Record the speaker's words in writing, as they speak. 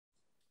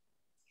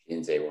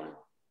Didn't say one.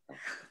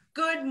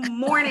 Good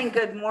morning,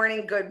 good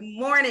morning, good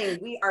morning.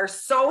 We are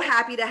so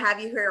happy to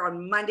have you here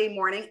on Monday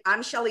morning.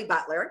 I'm Shelley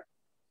Butler.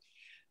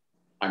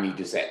 I'm Yves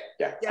Doucet.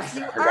 Yeah. Yes,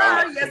 you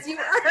are. Yes, you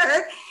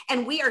are.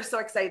 And we are so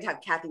excited to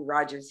have Cathy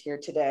Rogers here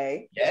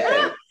today.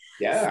 Yeah.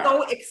 Yeah.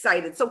 So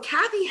excited. So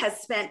Cathy has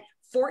spent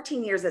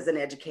 14 years as an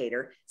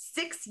educator,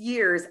 6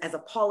 years as a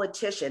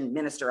politician,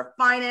 Minister of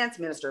Finance,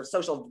 Minister of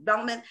Social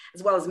Development,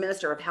 as well as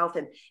Minister of Health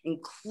and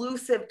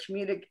Inclusive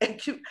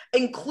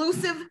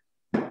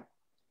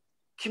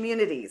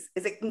Communities.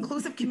 Is it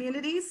inclusive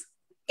communities?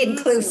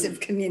 Inclusive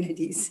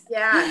communities.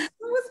 Yeah, it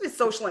was with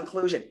social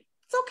inclusion.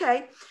 It's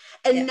okay.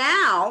 And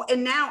now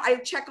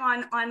I check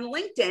on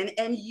LinkedIn,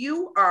 and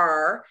you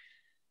are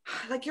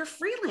like, you're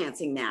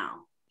freelancing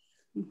now.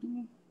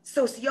 Mm-hmm.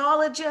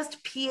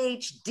 Sociologist,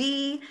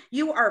 PhD,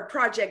 you are a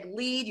project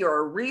lead, you're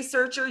a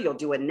researcher, you'll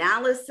do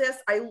analysis.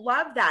 I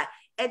love that.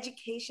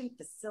 Education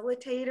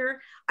facilitator.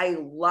 I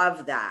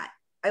love that.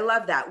 I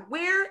love that.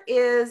 Where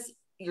is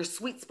your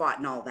sweet spot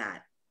in all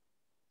that?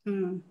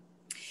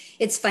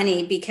 It's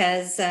funny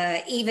because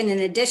even in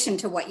addition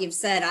to what you've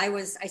said, I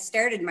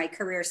started my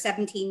career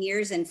 17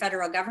 years in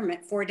federal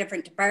government, 4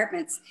 different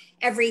departments,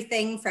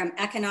 everything from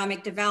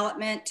economic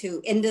development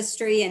to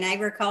industry and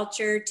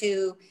agriculture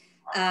to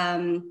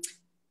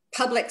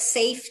public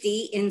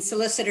safety in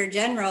Solicitor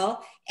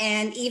General,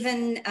 and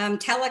even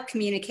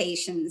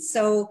telecommunications.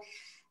 So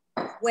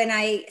when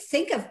I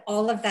think of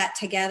all of that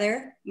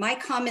together, my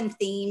common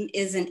theme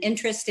is an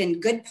interest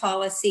in good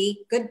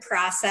policy, good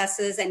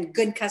processes, and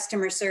good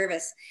customer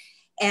service.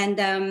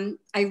 And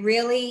I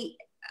really,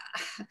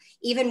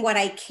 even what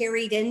I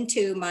carried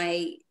into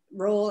my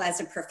role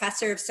as a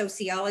professor of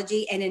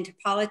sociology and into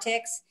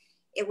politics,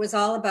 it was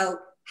all about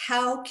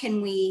how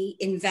can we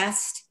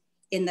invest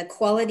in the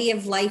quality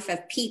of life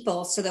of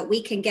people so that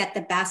we can get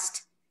the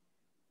best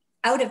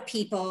out of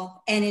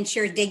people and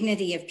ensure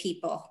dignity of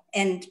people.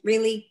 And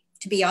really,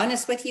 to be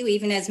honest with you,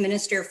 even as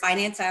Minister of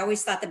Finance, I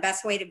always thought the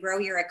best way to grow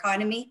your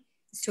economy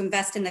is to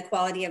invest in the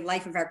quality of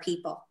life of our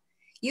people.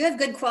 You have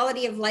good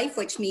quality of life,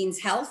 which means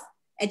health,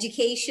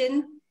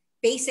 education,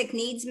 basic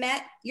needs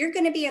met. You're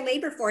going to be a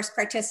labor force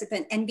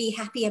participant and be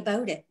happy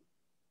about it.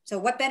 So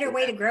what better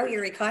way to grow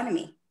your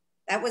economy?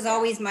 That was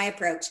always my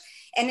approach.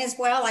 And as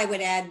well, I would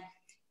add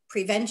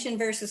prevention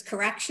versus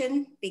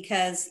correction,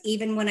 because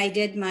even when I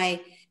did my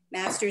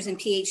master's and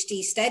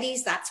PhD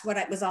studies, that's what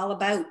it was all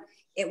about.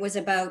 It was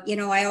about,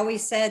 I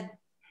always said,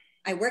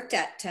 I worked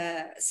at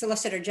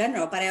Solicitor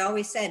General, but I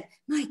always said,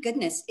 my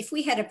goodness, if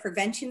we had a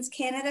Preventions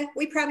Canada,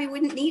 we probably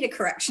wouldn't need a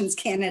Corrections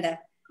Canada.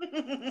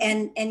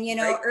 and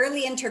right.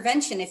 Early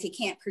intervention if you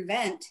can't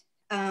prevent.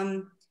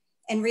 And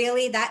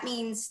really that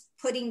means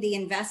putting the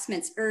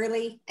investments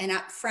early and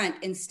up front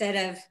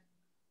instead of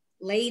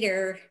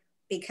later,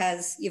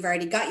 because you've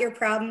already got your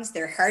problems,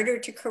 they're harder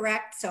to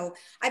correct. So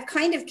I've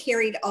kind of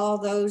carried all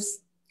those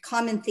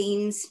common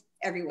themes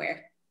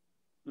everywhere.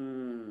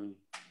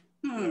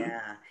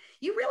 Yeah,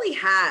 you really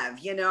have,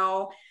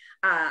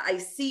 I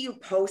see you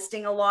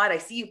posting a lot. I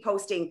see you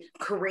posting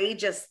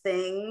courageous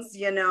things,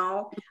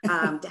 to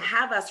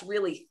have us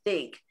really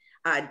think,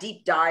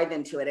 deep dive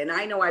into it. And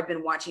I know I've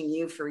been watching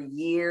you for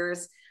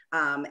years.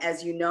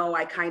 As you know,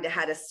 I kind of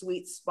had a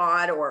sweet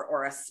spot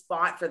or a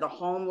spot for the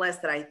homeless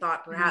that I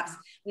thought perhaps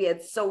we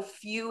had so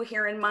few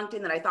here in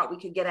Moncton that I thought we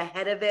could get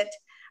ahead of it.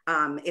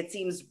 It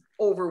seems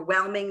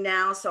overwhelming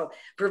now. So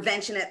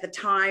prevention at the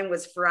time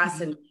was for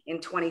us in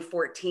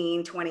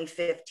 2014,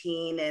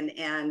 2015.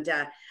 And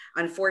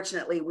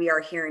unfortunately, we are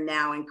here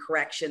now in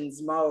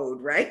corrections mode,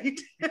 right?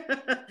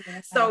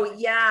 So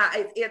yeah,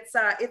 it's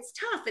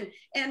tough. And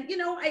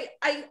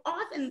I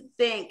often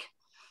think,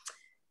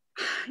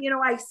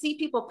 I see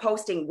people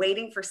posting,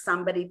 waiting for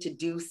somebody to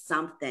do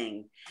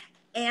something.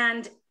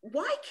 And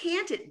why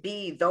can't it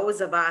be those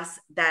of us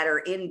that are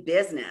in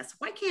business?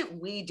 Why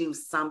can't we do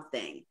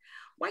something?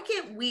 Why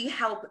can't we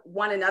help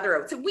one another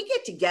out? So we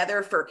get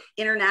together for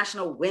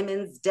International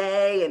Women's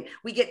Day, and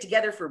we get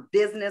together for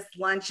business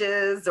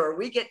lunches,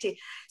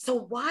 so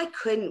why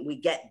couldn't we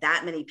get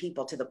that many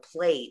people to the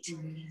plate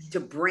to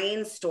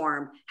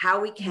brainstorm how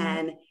we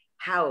can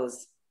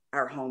house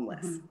our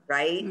homeless,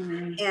 right?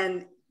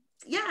 And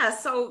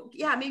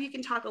maybe you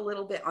can talk a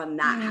little bit on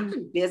that. How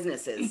can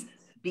businesses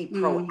be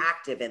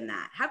proactive in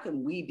that? How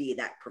can we be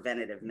that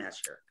preventative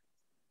measure?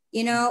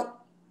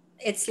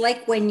 It's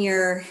like when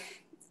you're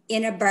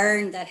in a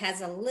barn that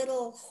has a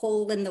little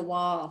hole in the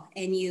wall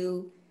and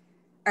you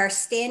are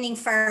standing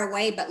far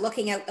away, but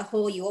looking out the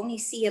hole, you only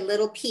see a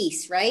little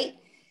piece, right?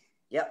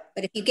 Yep.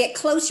 But if you get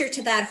closer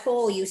to that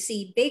hole, you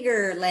see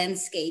bigger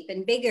landscape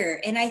and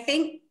bigger. And I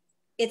think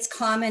it's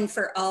common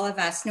for all of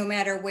us, no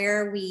matter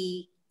where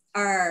we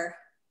are,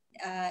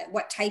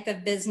 what type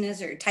of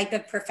business or type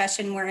of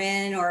profession we're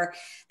in, or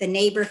the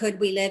neighborhood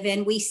we live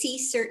in, we see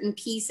certain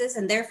pieces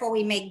and therefore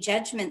we make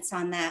judgments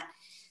on that.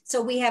 So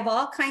we have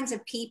all kinds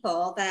of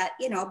people that,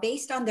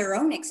 based on their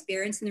own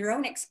experience and their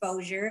own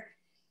exposure,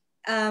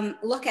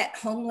 look at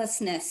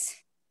homelessness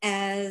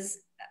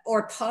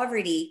or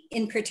poverty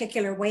in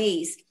particular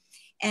ways.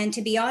 And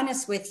to be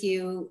honest with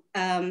you,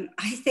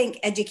 I think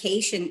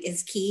education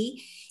is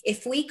key.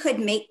 If we could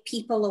make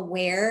people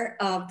aware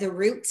of the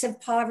roots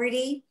of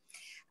poverty,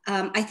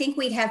 I think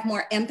we'd have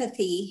more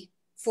empathy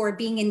for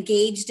being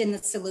engaged in the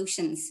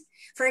solutions.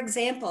 For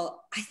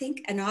example, I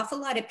think an awful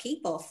lot of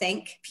people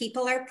think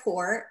people are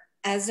poor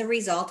as a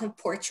result of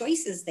poor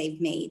choices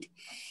they've made.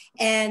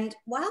 And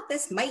while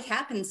this might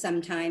happen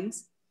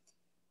sometimes,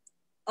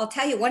 I'll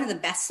tell you one of the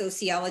best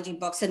sociology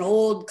books, an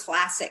old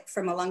classic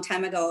from a long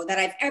time ago that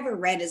I've ever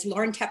read, is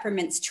Lauren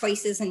Tepperman's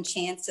Choices and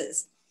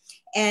Chances.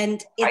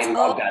 And it's I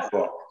love that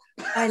book.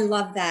 I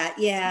love that.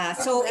 Yeah.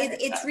 So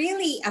it's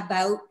really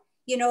about,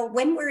 you know,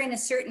 when we're in a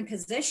certain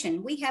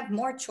position, we have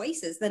more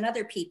choices than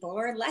other people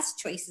or less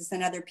choices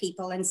than other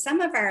people. And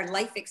some of our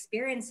life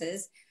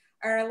experiences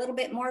are a little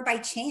bit more by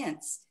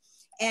chance.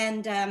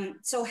 And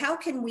so how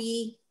can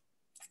we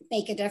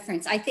make a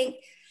difference? I think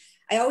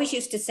I always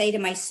used to say to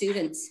my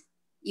students,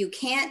 you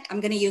can't, I'm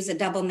going to use a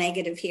double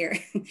negative here.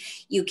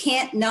 You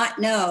can't not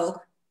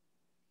know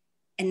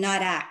and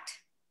not act.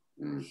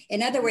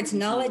 In other words,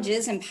 knowledge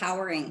is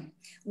empowering.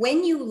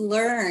 When you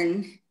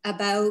learn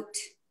about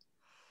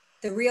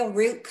the real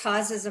root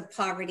causes of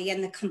poverty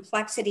and the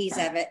complexities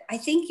of it, I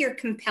think you're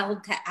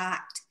compelled to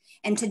act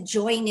and to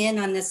join in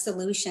on the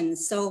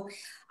solutions. So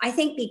I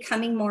think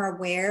becoming more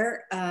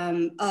aware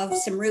of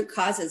some root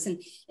causes.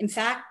 And in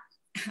fact,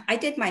 I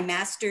did my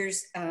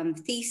master's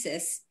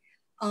thesis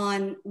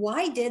on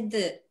why did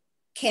the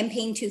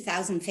Campaign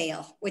 2000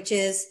 fail, which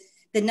is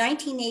the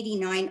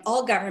 1989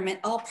 all government,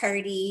 all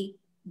party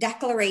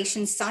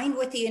declaration signed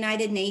with the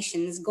United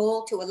Nations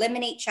goal to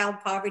eliminate child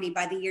poverty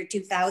by the year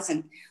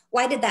 2000.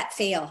 Why did that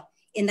fail?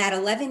 In that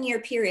 11-year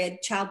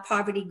period, child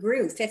poverty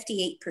grew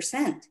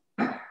 58%.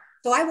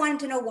 So I wanted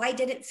to know, why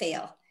did it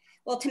fail?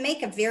 Well, to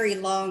make a very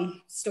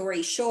long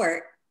story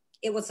short,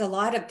 it was a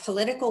lot of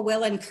political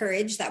will and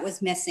courage that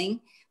was missing,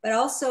 but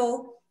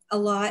also a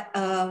lot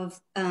of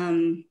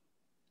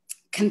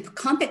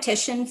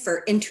competition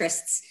for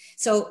interests.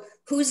 So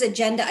whose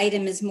agenda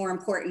item is more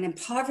important? And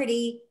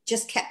poverty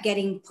just kept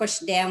getting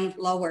pushed down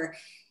lower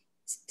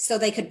so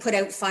they could put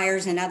out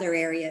fires in other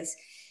areas.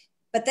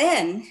 But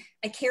then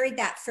I carried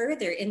that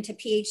further into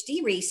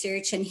PhD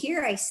research. And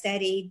here I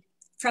studied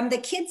from the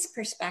kids'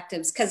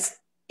 perspectives, because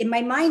in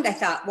my mind, I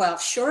thought, well,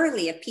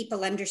 surely if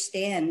people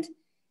understand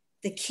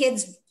the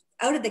kids,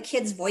 out of the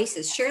kids'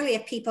 voices, surely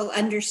if people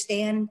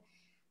understand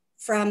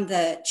from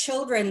the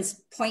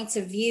children's points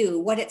of view,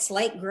 what it's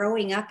like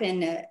growing up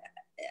in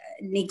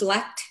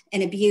neglect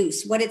and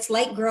abuse, what it's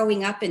like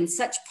growing up in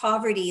such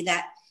poverty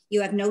that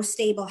you have no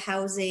stable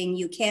housing,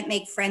 you can't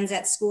make friends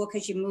at school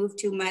because you move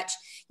too much,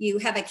 you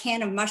have a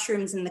can of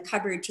mushrooms in the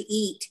cupboard to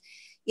eat.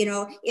 You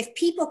know, if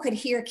people could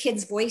hear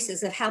kids'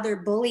 voices of how they're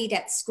bullied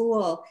at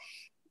school,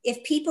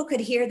 if people could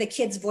hear the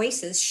kids'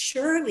 voices,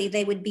 surely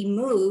they would be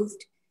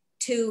moved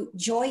to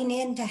join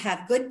in, to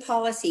have good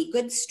policy,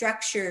 good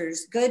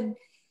structures, good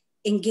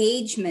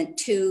engagement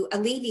to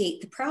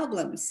alleviate the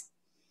problems.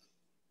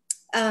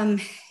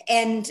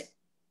 And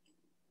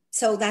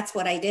so that's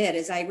what I did,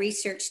 is I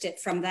researched it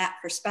from that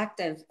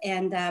perspective.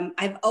 And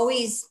I've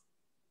always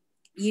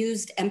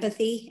used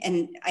empathy,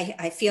 and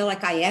I feel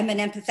like I am an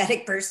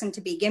empathetic person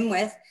to begin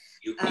with.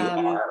 You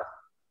are.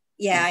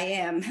 Yeah, I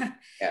am.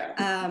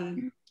 Yeah.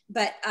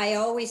 But I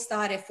always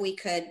thought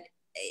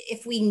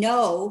if we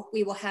know,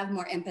 we will have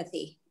more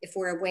empathy if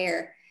we're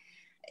aware.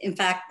 In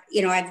fact,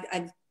 you know,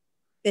 I've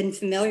been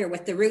familiar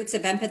with the Roots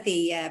of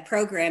Empathy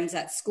programs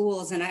at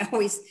schools. And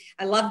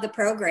I love the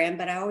program,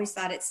 but I always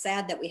thought it's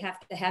sad that we have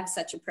to have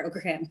such a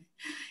program,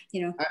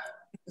 you know.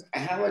 I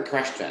have a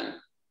question.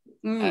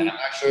 And I'm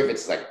not sure if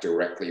it's like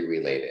directly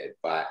related,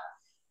 but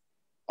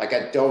like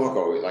at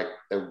Dovico, like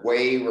the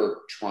way we're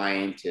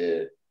trying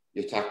to,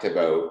 you talked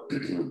about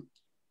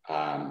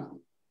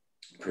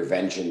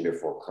prevention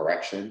before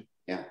correction.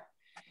 Yeah.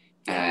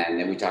 And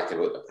then we talked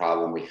about the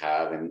problem we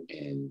have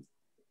in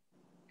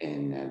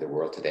the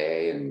world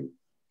today, and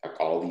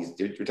all these,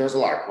 there's a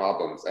lot of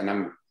problems.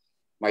 And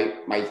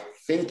my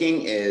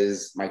thinking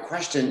is, my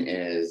question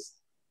is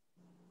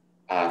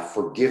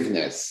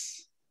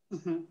forgiveness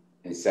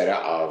instead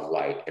of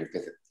like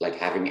empathy. Like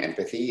having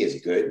empathy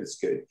is good, it's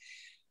good.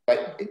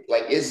 But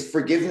like, is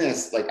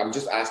forgiveness, like, I'm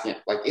just asking,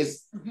 like,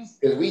 because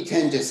we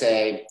tend to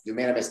say, you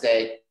made a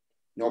mistake,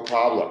 no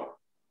problem.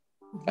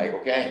 Like,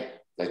 okay,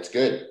 that's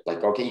good.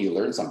 Like, okay, you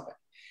learned something.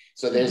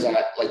 So there's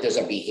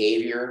a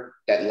behavior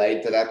that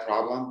led to that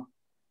problem,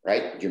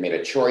 right? You made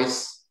a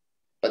choice,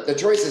 but the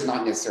choice is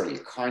not necessarily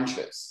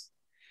conscious.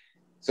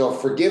 So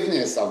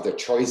forgiveness of the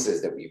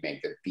choices that we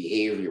make, the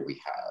behavior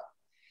we have,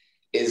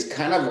 is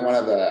kind of one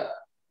of the,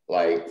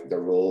 like, the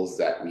roles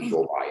that we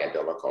go by at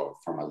Dovico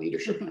from a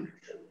leadership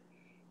perspective.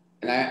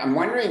 And I'm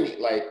wondering,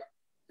 like,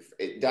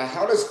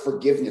 how does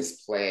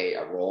forgiveness play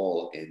a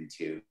role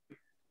into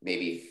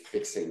maybe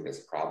fixing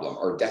this problem,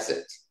 or does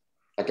it?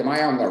 Like, am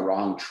I on the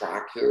wrong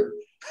track here?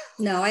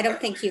 No, I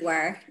don't think you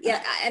are.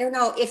 Yeah, I don't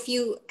know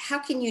how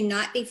can you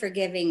not be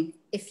forgiving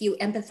if you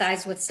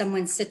empathize with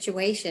someone's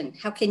situation?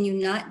 How can you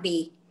not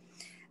be?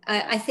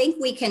 I think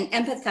we can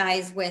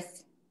empathize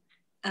with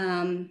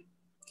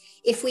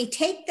if we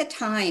take the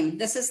time,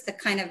 this is the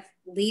kind of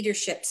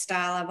leadership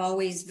style I've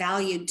always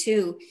valued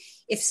too.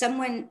 If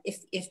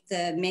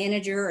the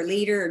manager or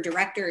leader or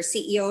director or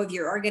CEO of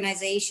your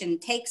organization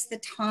takes the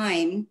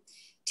time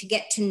to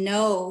get to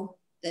know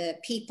the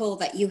people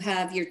that you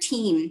have, your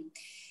team,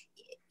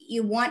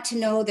 you want to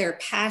know their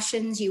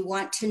passions, you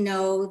want to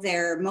know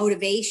their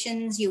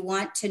motivations, you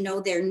want to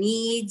know their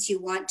needs, you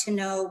want to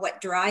know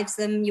what drives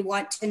them, you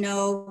want to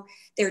know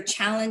their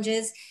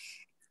challenges.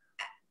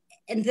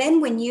 And then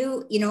when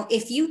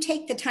if you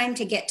take the time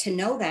to get to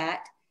know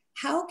that,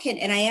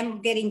 and I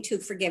am getting to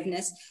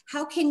forgiveness,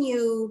 how can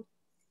you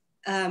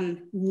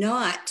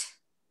not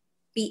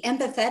be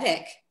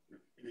empathetic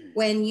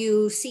when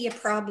you see a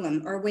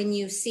problem or when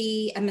you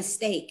see a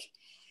mistake?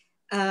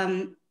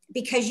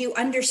 Because you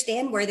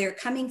understand where they're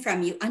coming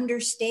from. You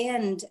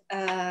understand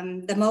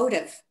the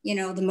motive.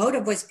 The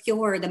motive was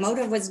pure. The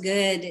motive was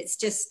good. It's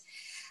just,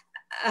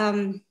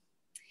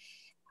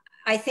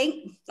 I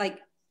think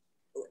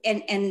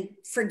and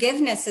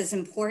forgiveness is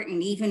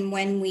important even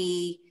when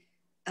we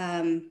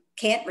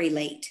can't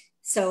relate.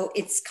 So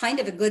it's kind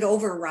of a good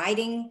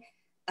overriding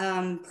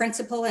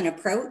principle and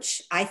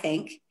approach, I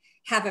think.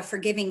 Have a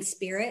forgiving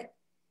spirit.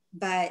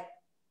 But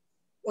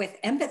with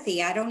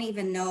empathy, I don't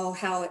even know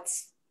how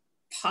it's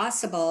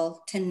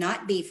possible to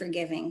not be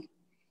forgiving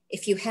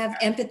if you have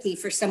empathy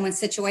for someone's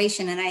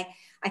situation. And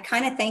I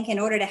kind of think in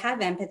order to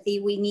have empathy,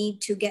 we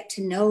need to get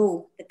to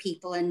know the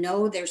people and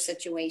know their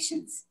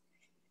situations.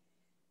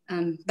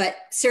 But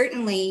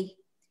certainly,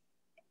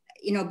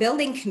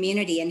 building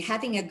community and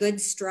having a good,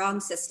 strong,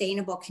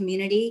 sustainable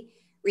community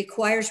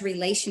requires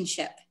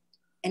relationship.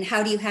 And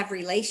how do you have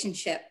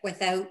relationship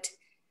without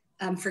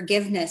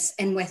forgiveness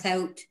and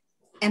without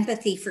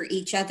empathy for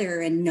each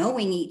other and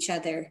knowing each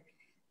other?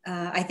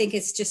 I think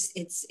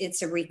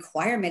it's a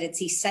requirement.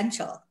 It's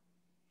essential.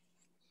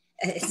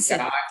 It's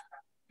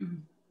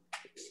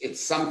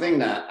something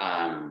that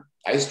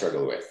I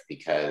struggle with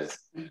because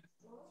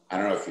I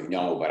don't know if you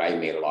know, but I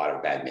made a lot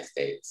of bad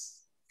mistakes.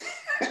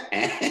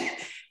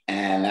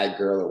 and that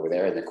girl over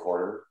there in the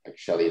corner, like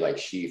Shelley,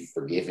 she's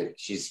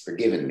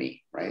forgiven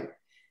me, right?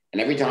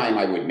 And every time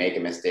I would make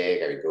a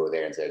mistake, I would go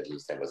there and say,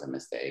 geez, that was a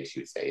mistake. She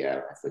would say, yeah,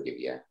 I forgive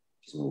you.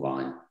 Just move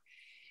on.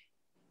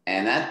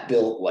 And that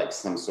built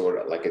some sort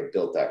of it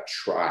built that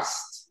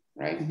trust,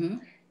 right? Mm-hmm.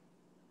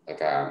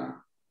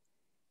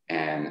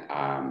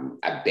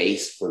 A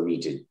base for me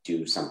to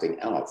do something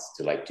else,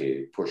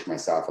 to push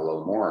myself a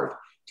little more,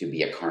 to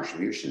be a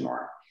contribution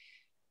more.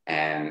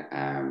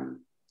 And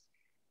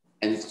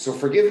so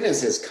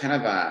forgiveness is kind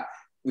of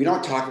we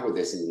don't talk about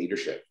this in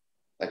leadership,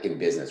 like in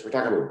business. We're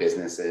talking about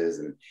businesses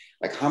and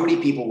how many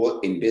people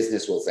in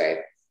business will say,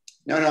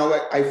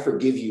 no, I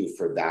forgive you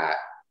for that,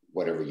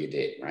 whatever you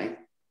did, right?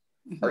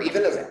 Mm-hmm. Or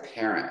even as a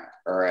parent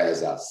or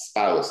as a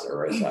spouse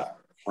or as a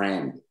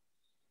friend.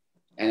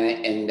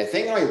 And the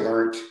thing I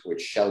learned with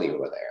Shelley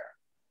over there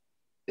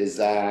is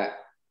that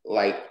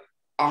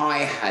I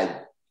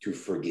had to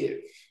forgive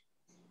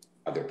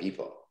other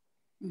people.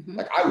 Mm-hmm.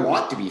 I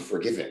want to be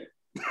forgiven.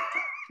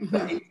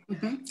 Right?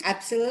 Mm-hmm.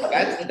 Absolutely.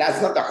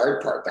 That's not the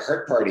hard part. The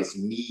hard part is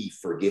me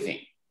forgiving.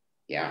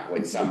 Yeah.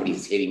 When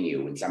somebody's hitting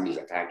you, when somebody's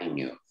attacking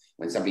you,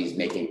 when somebody's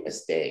making a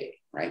mistake,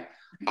 right?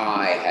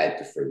 I had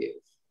to forgive.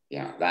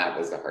 Yeah. That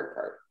was the hard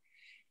part.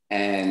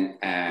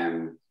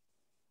 And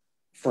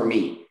for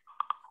me,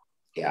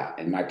 yeah.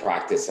 In my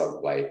practice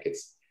of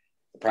it's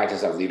the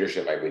practice of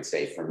leadership, I would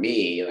say for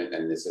me,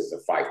 and this is the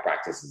 5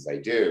 practices I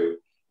do,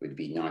 would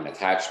be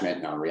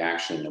non-attachment,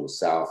 non-reaction, no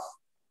self,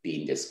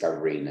 being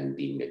discovering, and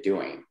being the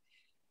doing.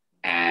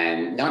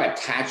 And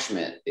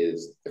non-attachment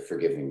is the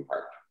forgiving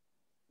part.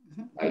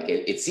 Mm-hmm.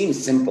 It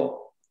seems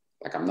simple.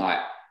 I'm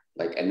not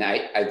and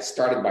I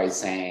started by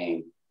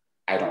saying,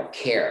 I don't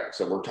care.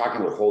 So we're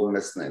talking about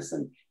homelessness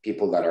and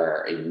people that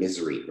are in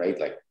misery, right?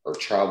 Or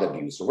child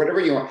abuse or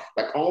whatever you want,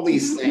 all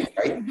these things,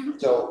 right? Mm-hmm.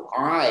 So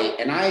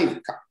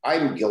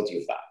I'm guilty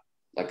of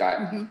that.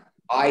 Mm-hmm.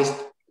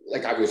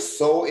 I was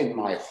so in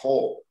my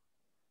hole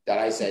that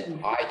I said,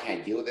 mm-hmm. I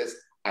can't deal with this.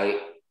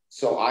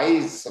 So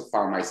I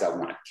found myself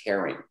not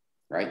caring,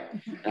 right?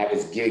 Mm-hmm. And I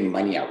was giving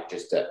money out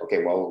just to,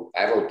 okay, well,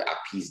 that'll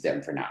appease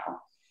them for now.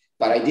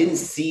 But I didn't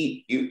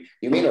see, you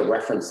made a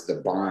reference to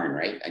the barn,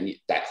 right? And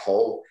that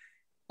hole,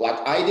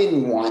 I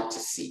didn't want to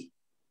see.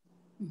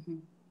 Mm-hmm.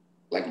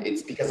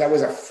 It's because I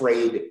was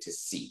afraid to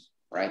see,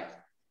 right?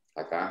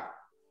 That.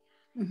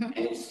 Mm-hmm. And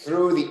it's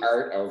through the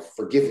art of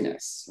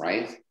forgiveness,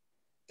 right?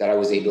 That I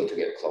was able to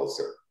get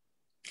closer.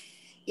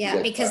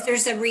 Yeah, because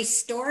there's a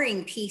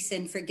restoring piece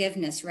in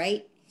forgiveness,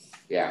 right?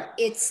 Yeah.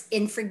 It's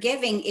in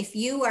forgiving. If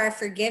you are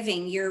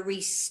forgiving, you're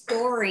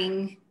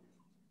restoring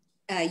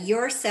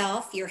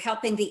yourself, you're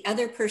helping the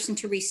other person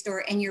to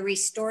restore, and you're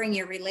restoring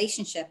your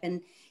relationship.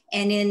 And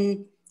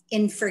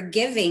in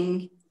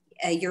forgiving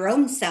your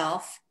own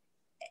self,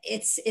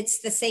 it's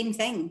the same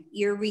thing.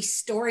 You're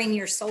restoring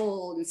your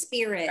soul and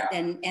spirit,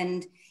 yeah.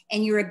 and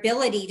your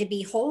ability to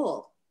be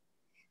whole.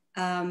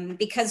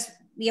 Because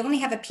we only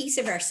have a piece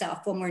of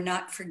ourselves when we're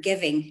not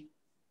forgiving.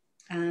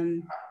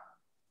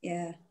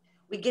 Yeah.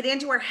 we get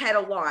into our head a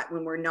lot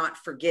when we're not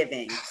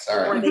forgiving.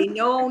 Sorry. For they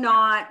know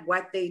not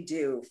what they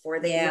do, for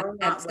they know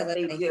not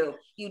absolutely. what they do.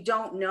 You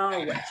don't know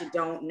what you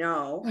don't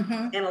know.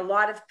 Mm-hmm. And a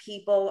lot of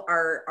people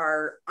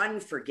are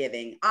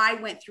unforgiving. I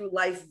went through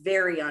life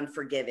very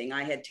unforgiving.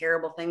 I had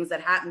terrible things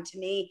that happened to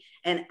me,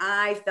 and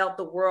I felt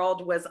the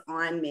world was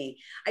on me.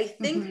 I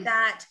think Mm-hmm.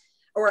 that,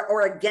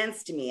 or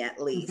against me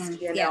at least,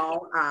 Mm-hmm. you Yeah.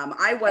 know,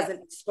 I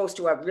wasn't supposed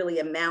to really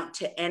amount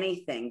to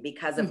anything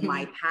because of Mm-hmm.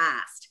 my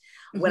past.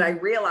 Mm-hmm. What I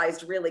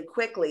realized really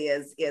quickly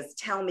is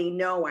tell me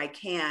no, I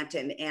can't,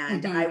 and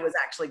Mm-hmm. I was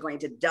actually going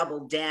to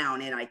double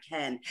down, and I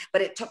can.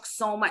 But it took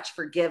so much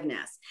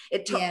forgiveness.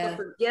 It took the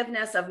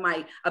forgiveness of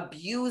my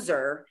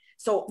abuser,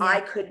 so I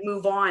could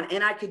move on,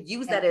 and I could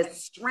use that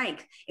as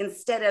strength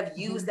instead of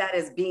use that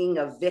as being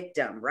a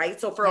victim,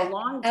 right? So for a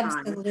long time,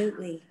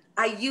 absolutely,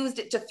 I used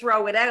it to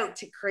throw it out,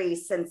 to create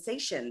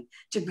sensation,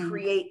 to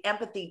create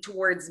empathy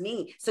towards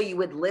me, so you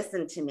would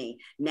listen to me.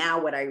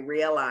 Now what I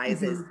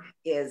realize is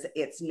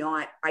it's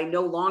not, I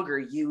no longer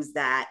use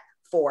that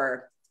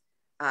for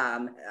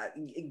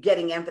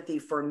getting empathy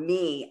for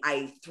me.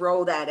 I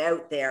throw that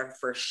out there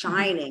for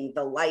shining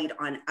the light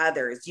on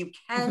others. You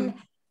can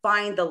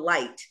find the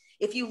light.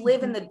 If you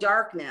live in the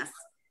darkness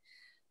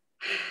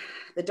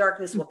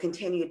will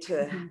continue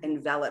to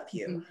envelop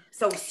you.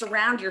 So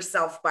surround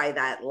yourself by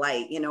that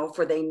light, you know,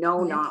 for they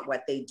know not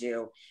what they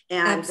do.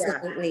 And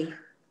absolutely.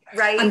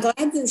 Right. I'm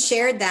glad you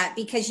shared that,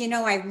 because, you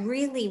know, I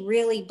really,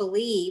 really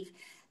believe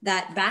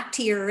that, back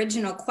to your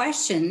original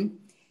question,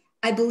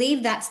 I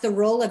believe that's the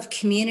role of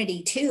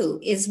community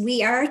too, is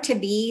we are to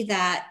be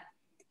that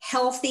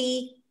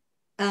healthy,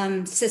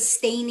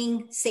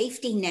 sustaining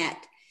safety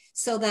net,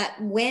 so that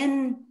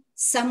when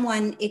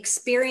someone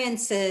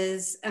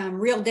experiences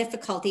real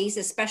difficulties,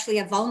 especially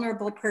a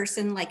vulnerable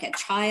person like a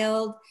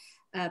child,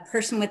 a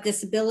person with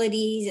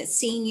disabilities, a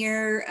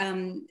senior,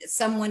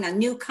 someone, a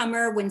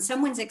newcomer, when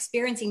someone's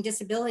experiencing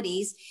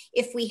disabilities,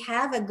 if we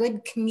have a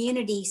good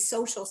community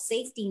social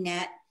safety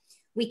net,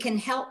 we can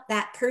help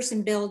that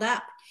person build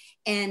up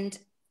and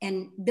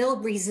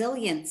build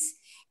resilience.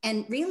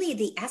 And really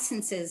the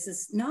essence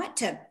is not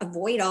to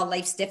avoid all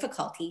life's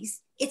difficulties.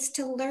 It's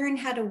to learn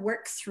how to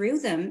work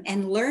through them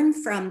and learn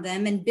from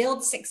them and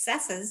build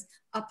successes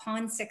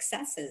upon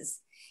successes.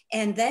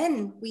 And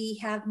then we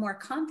have more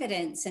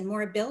confidence and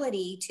more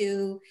ability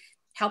to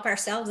help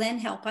ourselves and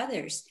help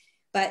others.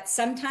 But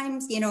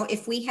sometimes, you know,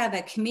 if we have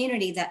a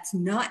community that's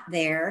not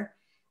there,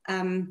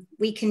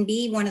 we can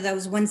be one of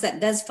those ones that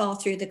does fall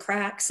through the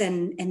cracks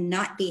and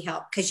not be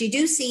helped. Because you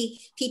do see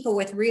people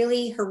with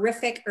really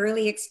horrific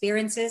early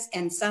experiences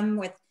and some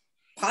with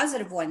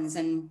positive ones,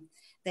 and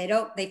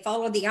they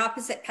follow the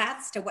opposite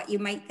paths to what you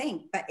might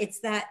think. But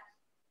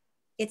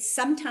it's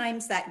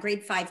sometimes that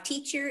grade 5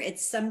 teacher,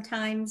 it's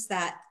sometimes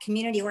that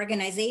community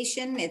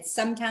organization, it's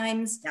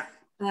sometimes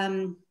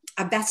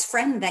a best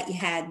friend that you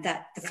had,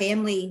 that the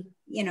family,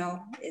 you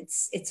know,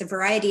 it's a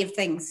variety of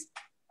things.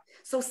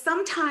 So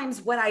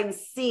sometimes what I'm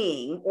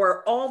seeing,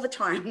 or all the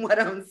time what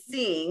I'm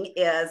seeing,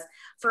 is,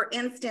 for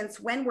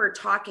instance, when we're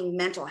talking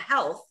mental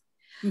health,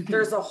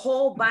 there's a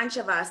whole bunch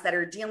of us that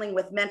are dealing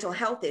with mental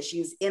health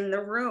issues in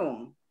the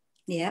room.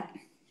 Yep.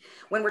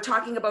 When we're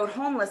talking about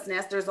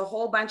homelessness, there's a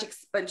whole bunch of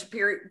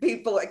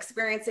people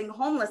experiencing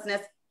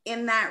homelessness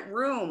in that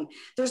room.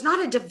 There's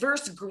not a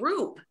diverse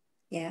group.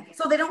 Yeah.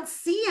 So they don't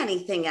see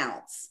anything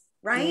else,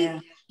 right? Yeah.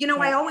 You know,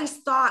 I always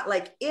thought,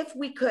 like, if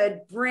we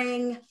could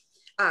bring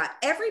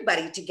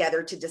everybody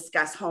together to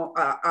discuss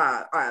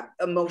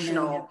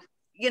emotional,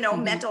 you know,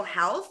 mental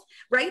health,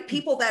 right?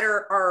 People that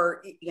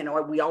are, you know,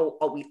 we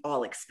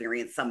all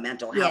experience some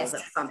mental health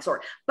of some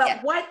sort. But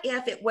what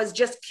if it was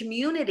just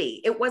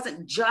community? It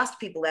wasn't just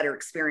people that are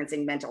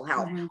experiencing mental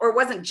health, or it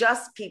wasn't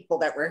just people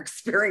that were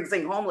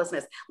experiencing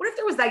homelessness. What if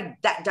there was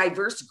that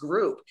diverse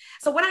group?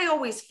 So what I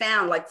always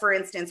found, like, for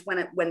instance,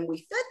 when we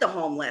fed the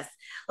homeless,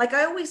 like,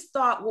 I always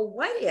thought, well,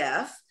 what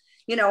if,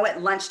 you know,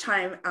 at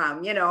lunchtime,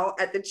 you know,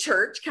 at the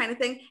church kind of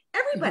thing,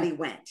 everybody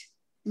went.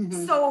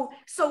 So,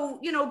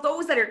 you know,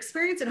 those that are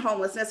experiencing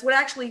homelessness would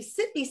actually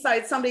sit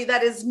beside somebody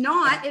that is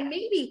not, and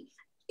maybe,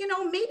 you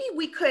know, maybe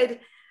we could,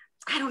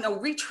 I don't know,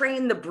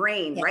 retrain the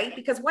brain, right?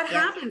 Because what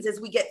happens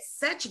is we get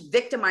such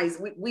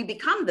victimized, we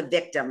become the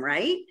victim,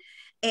 right?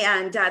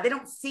 And they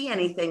don't see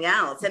anything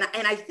else. And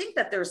I think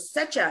that there's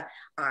such a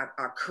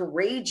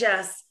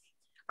courageous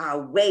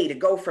way to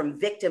go from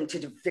victim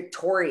to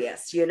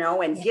victorious, you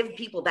know, and give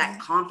people that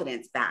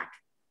confidence back.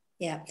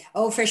 Yeah.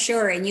 Oh, for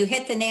sure. And you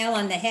hit the nail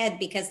on the head,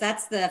 because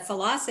that's the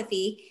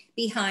philosophy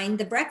behind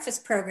the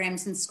breakfast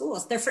programs in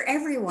schools. They're for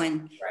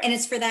everyone. Right. And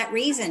it's for that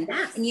reason.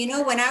 Yes. And, you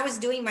know, when I was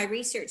doing my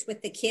research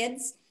with the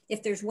kids,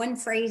 if there's one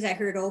phrase I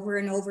heard over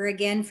and over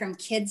again from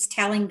kids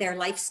telling their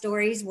life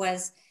stories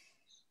was,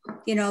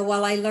 you know,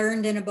 well, I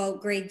learned in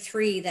about grade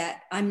 3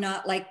 that I'm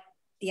not like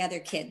the other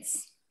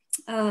kids.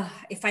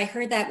 If I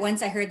heard that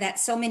once, I heard that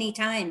so many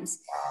times.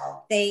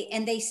 Wow.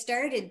 They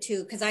started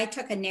to, because I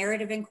took a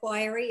narrative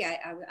inquiry.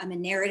 I'm a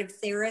narrative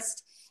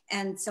theorist.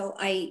 And so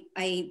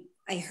I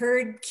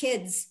heard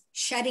kids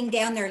shutting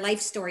down their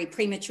life story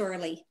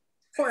prematurely.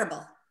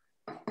 Horrible.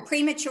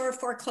 premature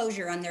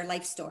foreclosure on their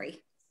life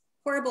story.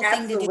 Horrible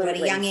thing to do at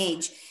a young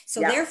age.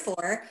 So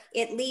therefore,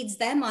 it leads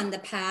them on the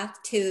path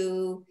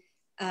to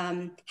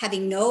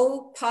having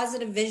no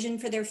positive vision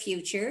for their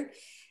future,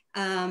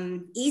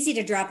 easy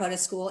to drop out of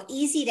school,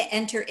 easy to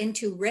enter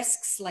into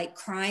risks like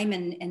crime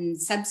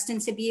and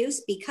substance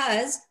abuse,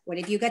 because what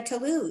have you got to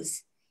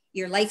lose?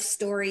 Your life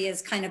story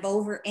is kind of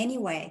over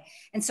anyway.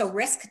 And so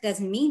risk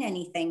doesn't mean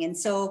anything. And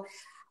so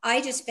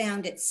I just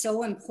found it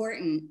so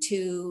important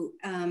to,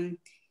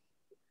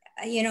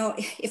 you know,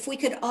 if we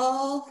could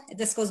all,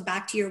 this goes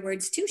back to your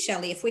words too,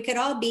 Shelley, if we could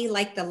all be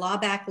like the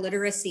Law-Back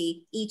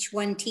literacy, each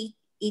one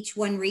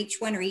reach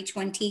one, or each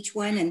one teach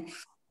one. And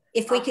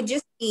if we could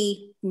just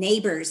be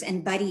neighbors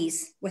and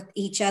buddies with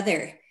each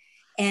other.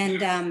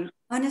 And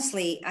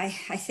honestly, I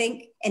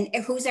think, and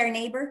who's our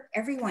neighbor?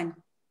 Everyone.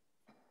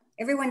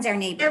 Everyone's our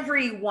neighbor.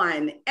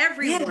 Everyone.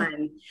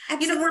 Yeah,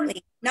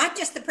 absolutely. Not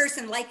just the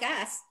person like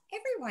us,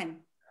 everyone.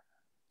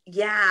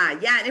 Yeah.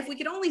 And if we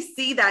could only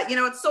see that, you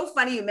know, it's so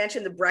funny you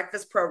mentioned the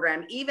breakfast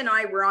program. Eve and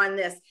I were on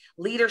this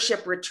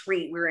leadership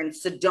retreat. We were in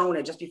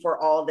Sedona just before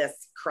all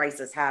this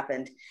crisis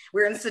happened.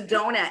 We were in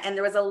Sedona, and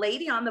there was a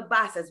lady on the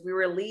bus as we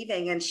were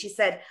leaving, and she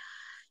said,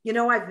 you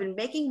know, I've been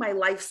making my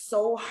life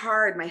so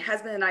hard. My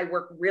husband and I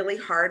work really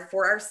hard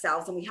for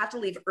ourselves, and we have to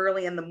leave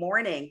early in the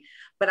morning,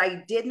 but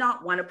I did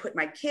not want to put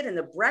my kid in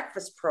the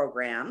breakfast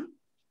program.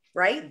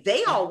 Right?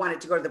 They all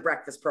wanted to go to the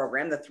breakfast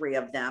program, the three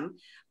of them,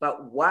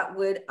 but what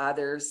would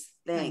others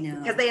think?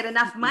 Because they had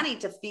enough money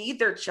to feed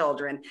their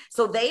children.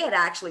 So they had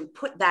actually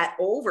put that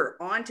over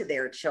onto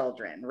their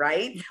children,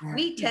 right?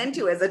 We tend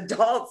to, as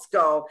adults,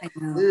 go,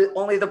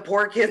 only the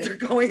poor kids are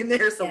going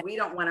there. So we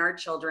don't want our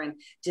children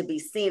to be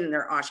seen in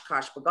their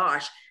Oshkosh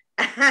bagosh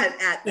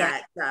at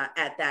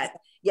that.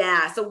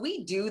 Yeah. So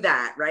we do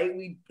that, right?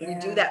 We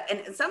do that.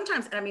 And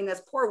sometimes, I mean,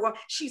 this poor woman,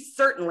 she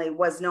certainly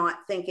was not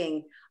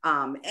thinking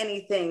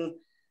anything.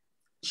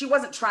 She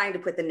wasn't trying to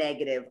put the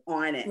negative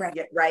on it,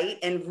 right?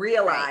 And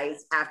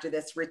realize after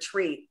this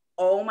retreat,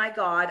 oh my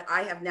God,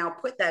 I have now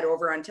put that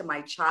over onto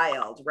my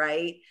child,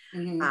 right?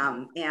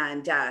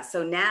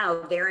 So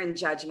now they're in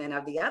judgment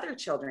of the other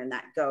children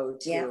that go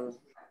to,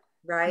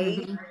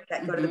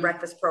 that go to the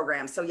breakfast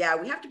program. So yeah,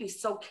 we have to be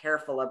so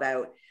careful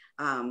about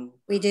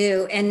we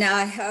do. And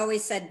I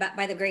always said, but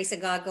by the grace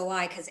of God, go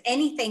I, because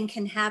anything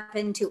can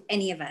happen to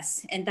any of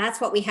us. And that's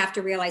what we have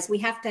to realize. We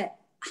have to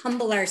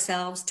humble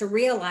ourselves to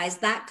realize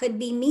that could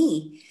be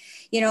me.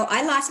 You know,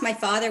 I lost my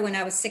father when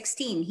I was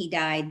 16. He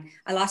died.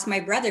 I lost my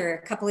brother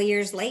a couple of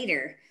years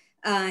later.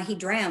 He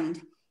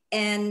drowned.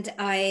 And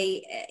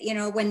I, you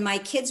know, when my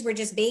kids were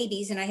just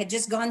babies and I had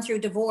just gone through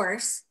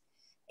divorce,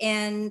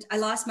 and I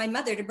lost my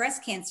mother to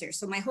breast cancer.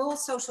 So my whole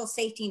social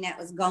safety net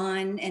was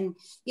gone. And,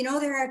 you know,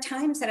 there are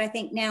times that I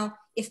think now,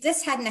 if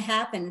this hadn't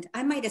happened,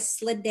 I might have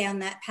slid down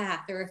that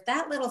path. Or if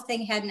that little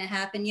thing hadn't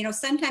happened, you know,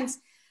 sometimes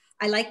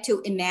I like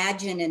to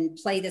imagine and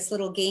play this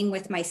little game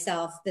with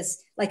myself,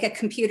 this like a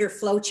computer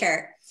flow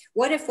chart.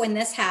 What if when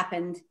this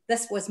happened,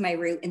 this was my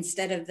route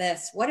instead of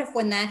this? What if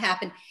when that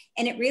happened?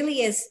 And it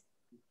really is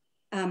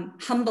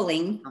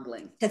humbling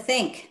to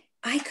think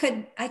I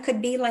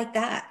could be like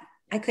that.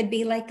 I could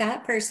be like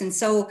that person.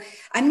 So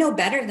I'm no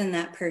better than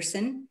that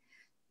person.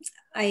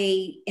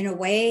 I, in a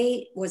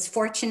way, was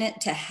fortunate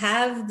to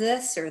have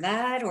this or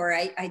that, or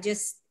I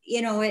just,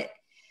 you know,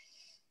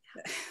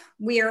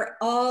 we are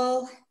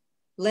all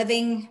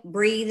living,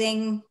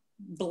 breathing,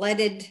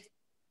 blooded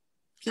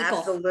people.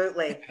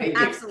 Absolutely.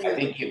 I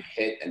think you've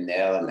hit a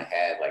nail on the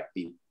head. Like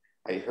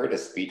I heard a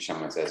speech,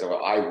 someone says,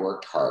 well, I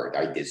worked hard.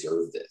 I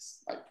deserve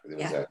this. Like there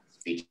was a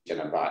speech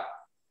and I thought,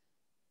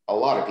 a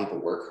lot of people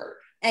work hard.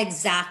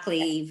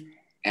 Exactly.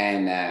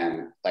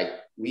 And like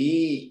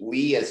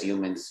we as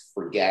humans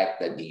forget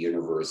that the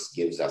universe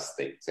gives us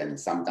things, and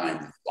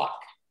sometimes it's luck,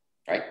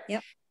 right?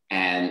 Yep.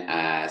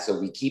 And so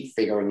we keep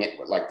figuring it,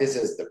 like this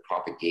is the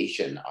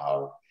propagation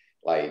of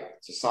like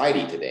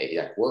society today.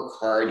 Like work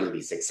hard, you'll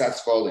be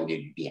successful, and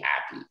you'll be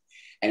happy.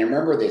 And I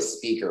remember this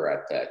speaker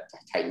at the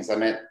Titan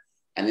Summit,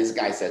 and this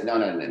guy said,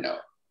 no.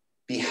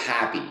 Be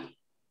happy,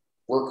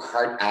 work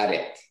hard at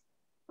it,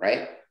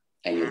 right?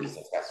 And you'll be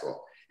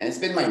successful. And it's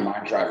been my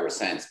mantra ever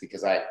since,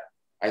 because I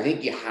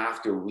think you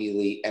have to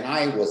really, and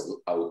I was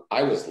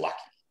lucky.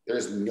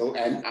 There's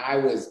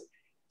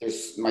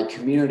my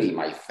community,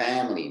 my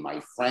family, my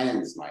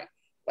friends,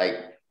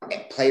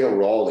 played a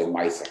role in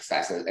my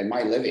successes and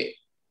my living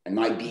and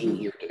my being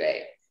here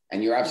today.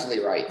 And you're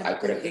absolutely right. I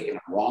could have taken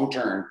a wrong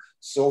turn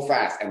so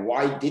fast. And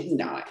why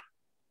didn't I?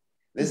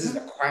 This is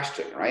the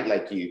question, right?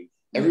 Like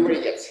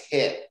everybody gets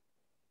hit.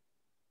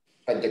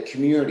 But the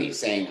community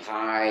saying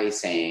hi,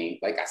 saying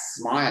like a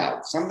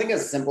smile, something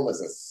as simple as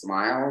a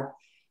smile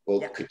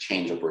could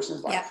change a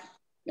person's life.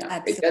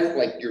 Yeah. It doesn't,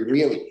 like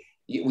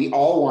we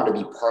all want to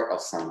be part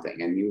of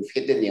something, and you've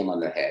hit the nail on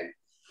the head.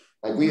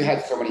 Like we've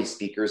had so many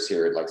speakers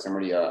here, like so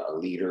many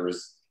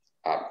leaders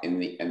in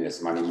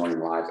this Monday Morning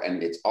Live,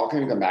 and it's all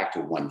going to come back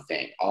to one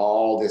thing.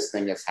 All this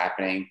thing that's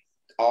happening,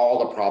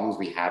 all the problems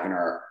we have in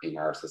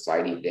our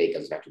society today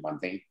comes back to one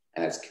thing,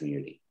 and that's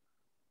community.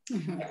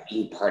 Like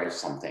being part of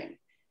something.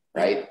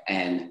 right?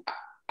 And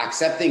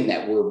accepting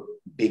that we're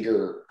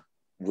bigger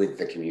with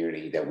the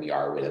community than we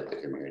are without the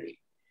community.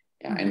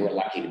 Yeah, and we're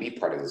lucky to be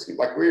part of this.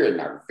 Like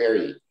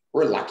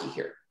we're lucky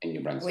here in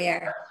New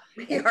Brunswick.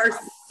 We are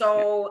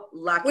so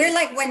lucky. We're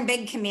like one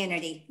big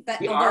community,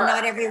 but although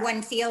not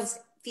everyone feels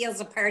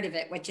a part of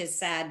it, which is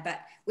sad, but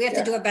we have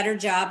to do a better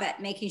job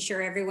at making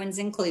sure everyone's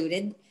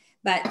included.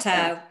 But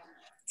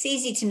it's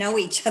easy to know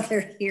each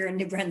other here in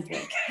New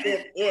Brunswick.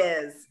 It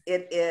is.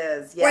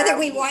 Yeah. Whether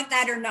we want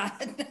that or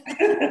not.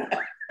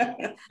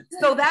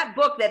 So that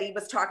book that he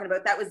was talking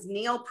about, that was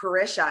Neil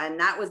Parisha, and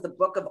that was the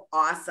Book of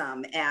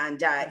Awesome.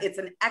 And it's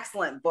an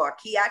excellent book.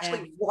 He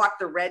actually walked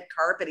the red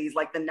carpet. He's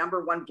like the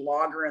 #1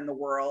 blogger in the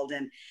world.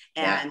 And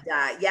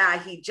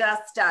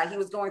he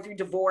was going through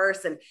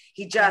divorce, and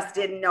he just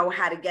didn't know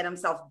how to get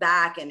himself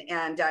back. And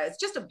it's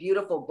just a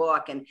beautiful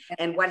book.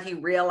 And what he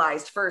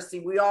realized first, see,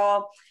 we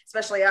all,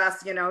 especially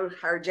us, you know,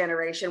 our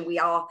generation, we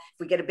all, if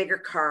we get a bigger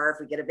car, if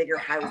we get a bigger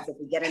house, if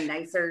we get a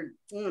nicer,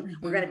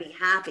 we're going to be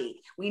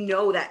happy. We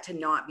know that to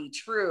not be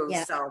true.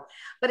 Yeah. So,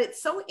 but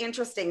it's so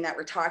interesting that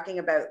we're talking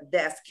about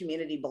this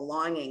community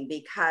belonging,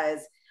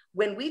 because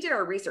when we did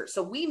our research,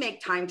 so we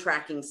make time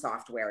tracking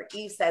software.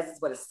 Yves says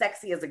it's what as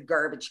sexy as a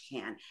garbage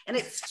can. And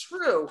it's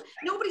true.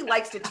 Nobody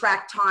likes to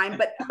track time,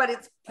 but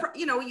it's,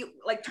 you know, you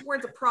like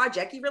towards a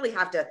project, you really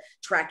have to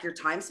track your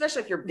time,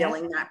 especially if you're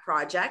billing that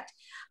project,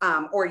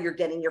 or you're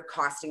getting your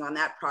costing on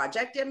that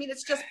project. I mean,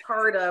 it's just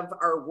part of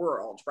our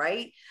world,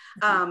 right?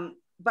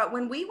 But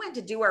when we went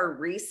to do our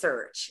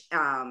research,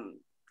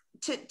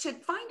 to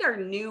find our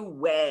new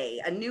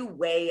way, a new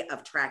way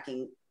of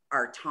tracking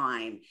our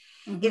time,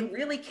 it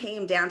really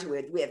came down to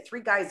it. We had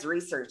 3 guys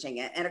researching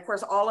it. And of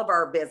course, all of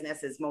our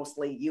business is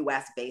mostly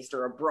US based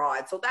or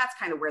abroad. So that's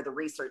kind of where the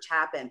research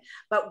happened.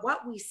 But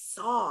what we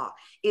saw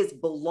is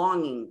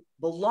belonging.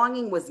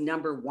 Belonging was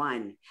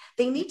 #1.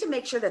 They need to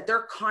make sure that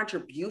their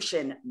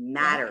contribution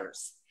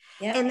matters.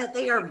 Yeah. And that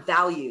they are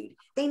valued.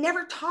 They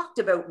never talked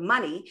about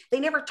money.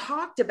 They never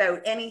talked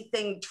about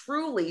anything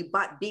truly,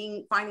 but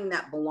finding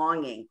that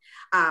belonging.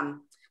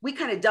 We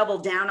kind of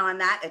doubled down on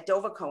that at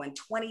Dovico in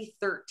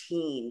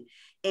 2013,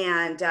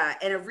 and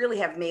it really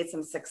have made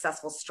some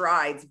successful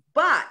strides,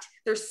 but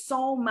there's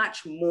so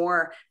much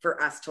more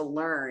for us to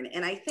learn.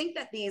 And I think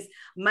that these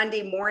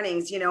Monday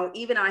mornings, you know,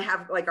 even I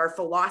have like our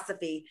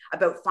philosophy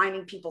about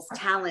finding people's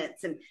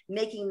talents and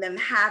making them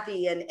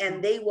happy,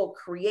 and they will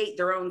create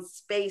their own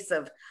space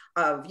of,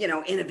 you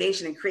know,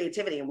 innovation and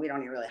creativity. And we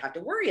don't even really have to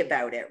worry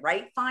about it,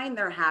 right? Find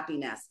their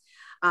happiness.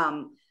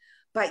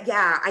 But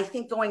yeah, I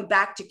think going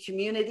back to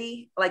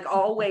community, like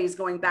always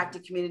going back to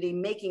community,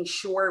 making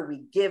sure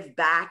we give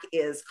back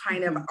is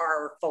kind of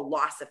our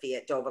philosophy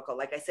at Dovico.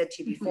 Like I said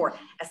to you before,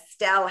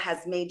 Estelle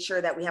has made sure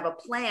that we have a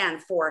plan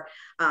for,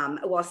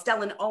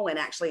 Estelle and Owen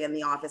actually in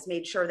the office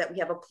made sure that we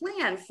have a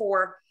plan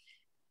for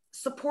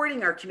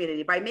supporting our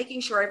community by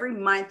making sure every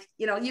month,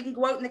 you know, you can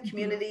go out in the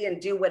community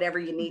and do whatever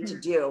you need to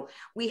do.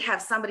 We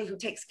have somebody who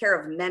takes care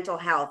of mental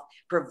health,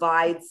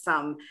 provides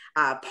some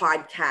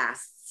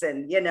podcasts.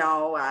 And, you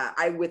know,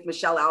 with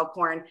Michelle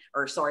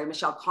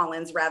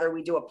Collins, rather,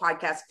 we do a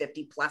podcast,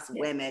 50 plus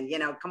women, you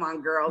know, come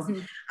on girls.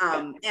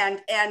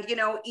 And, you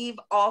know, Yves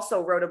also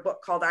wrote a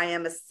book called I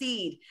Am a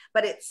Seed,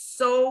 but it's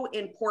so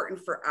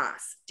important for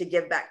us to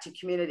give back to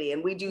community.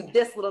 And we do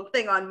this little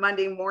thing on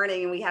Monday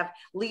morning, and we have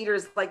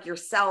leaders like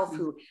yourself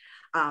who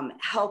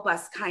help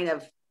us kind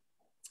of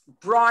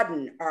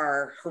broaden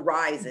our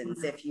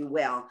horizons, if you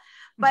will.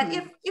 But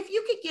if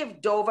you could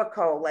give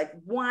Dovico like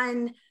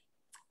one,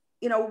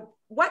 you know,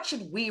 what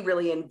should we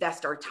really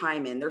invest our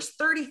time in? There's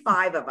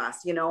 35 of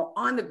us, you know,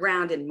 on the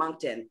ground in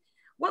Moncton.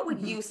 What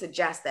would you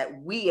suggest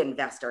that we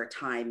invest our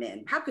time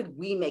in? How could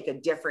we make a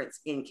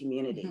difference in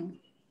community?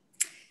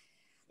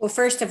 Well,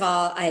 first of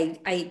all,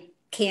 I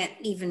can't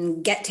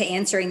even get to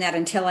answering that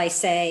until I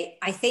say,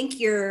 I think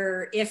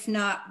you're, if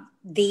not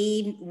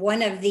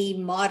one of the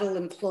model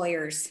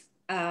employers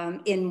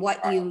in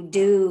what you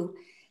do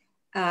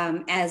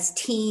as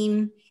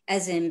team,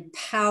 as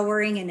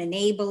empowering and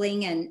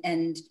enabling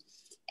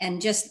and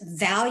just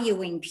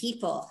valuing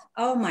people.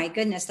 Oh my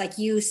goodness. Like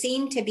you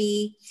seem to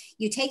be,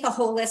 you take a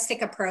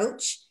holistic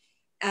approach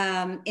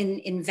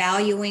in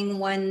valuing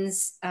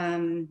one's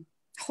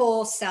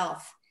whole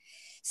self.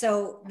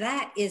 So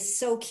that is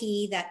so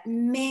key that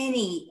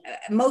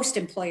most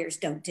employers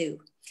don't do.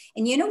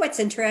 And you know what's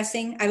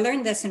interesting? I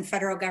learned this in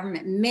federal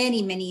government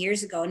many, many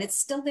years ago, and it's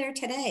still there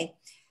today.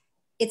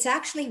 It's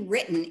actually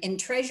written in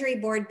Treasury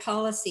Board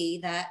policy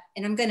that,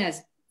 and I'm going to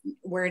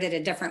word it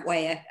a different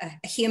way,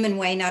 a human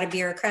way, not a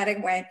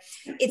bureaucratic way.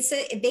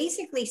 It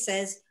basically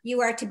says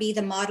you are to be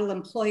the model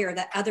employer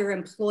that other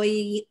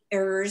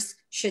employers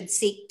should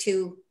seek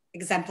to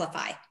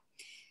exemplify.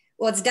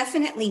 Well, it's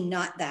definitely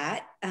not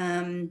that.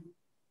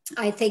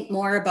 I think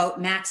more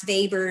about Max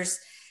Weber's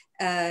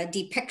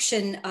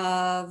depiction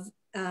of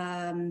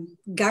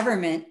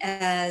government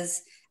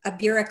as a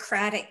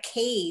bureaucratic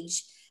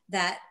cage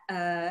that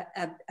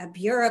a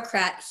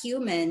bureaucrat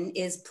human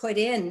is put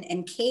in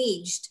and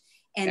caged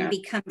and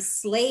become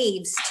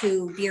slaves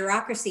to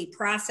bureaucracy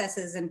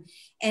processes.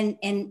 And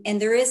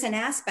there is an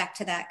aspect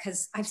to that,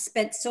 because I've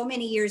spent so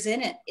many years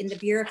in it, in the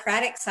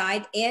bureaucratic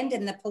side and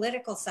in the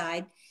political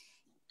side,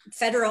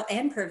 federal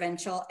and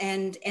provincial.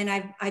 And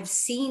I've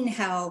seen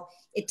how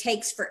it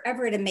takes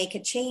forever to make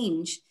a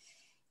change.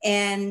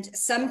 And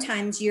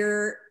sometimes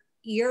your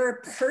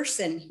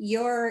person,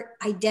 your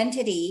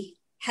identity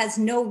has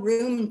no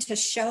room to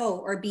show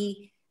or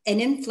be an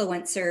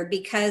influencer,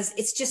 because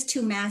it's just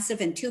too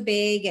massive and too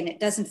big, and it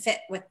doesn't fit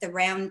with the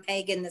round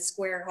peg in the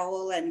square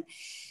hole. And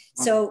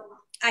so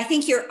I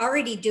think you're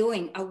already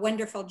doing a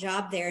wonderful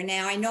job there.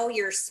 Now, I know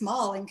you're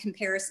small in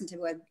comparison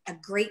to a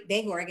great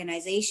big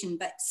organization,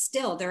 but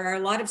still there are a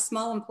lot of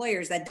small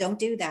employers that don't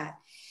do that.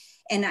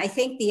 And I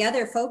think the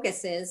other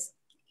focus is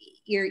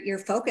you're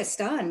focused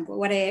on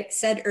what I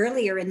said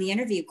earlier in the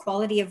interview,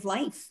 quality of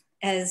life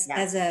as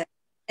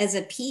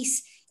a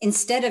piece,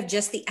 instead of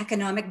just the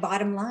economic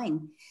bottom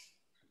line.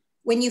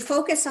 When you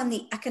focus on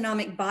the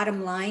economic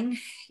bottom line,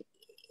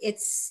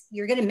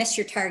 you're going to miss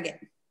your target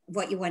of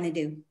what you want to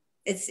do.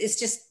 It's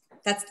just,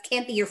 that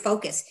can't be your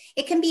focus.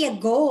 It can be a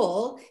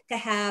goal to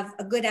have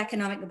a good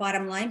economic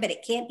bottom line, but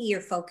it can't be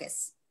your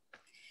focus.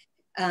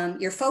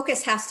 Your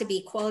focus has to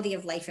be quality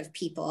of life of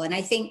people. And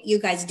I think you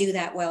guys do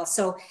that well.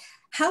 So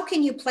how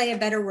can you play a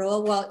better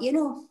role? Well,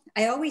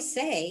 I always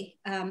say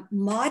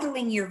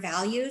modeling your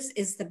values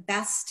is the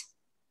best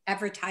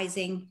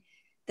advertising,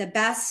 the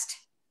best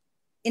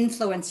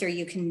influencer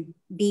you can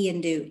be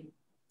and do.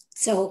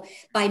 So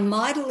by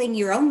modeling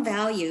your own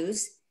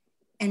values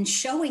and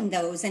showing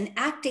those and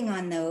acting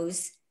on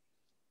those,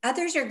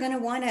 others are going to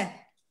want to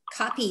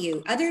copy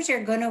you. Others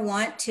are going to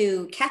want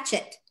to catch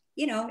it.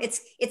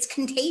 It's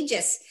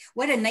contagious.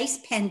 What a nice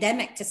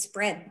pandemic to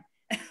spread.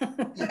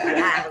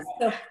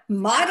 So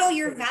model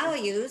your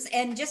values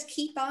and just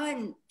keep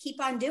on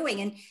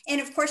doing.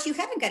 And of course, you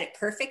haven't got it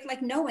perfect.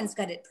 Like, no one's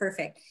got it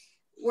perfect.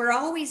 We're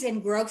always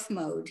in growth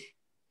mode.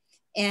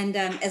 And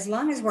as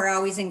long as we're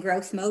always in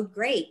growth mode,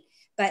 great.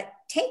 But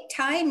take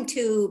time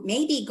to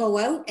maybe go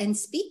out and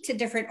speak to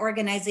different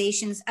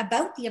organizations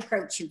about the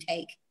approach you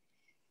take.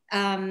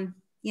 I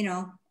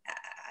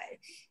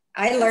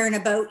learn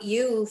about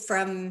you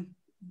from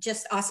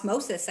just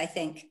osmosis, I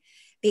think,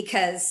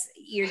 because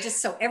you're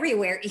just so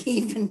everywhere,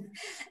 even.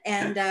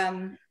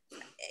 And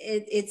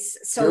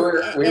it's so,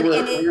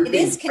 it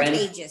is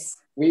contagious.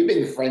 We've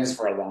been friends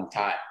for a long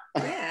time.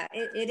 Yeah,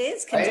 it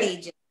is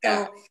contagious.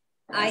 Right? So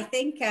I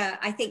think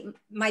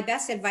my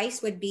best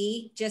advice would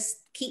be just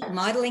keep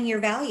modeling your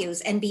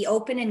values and be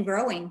open and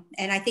growing.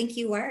 And I think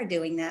you are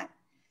doing that.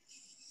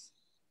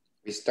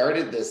 We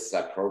started this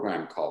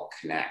program called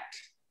Connect.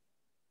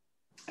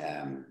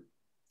 And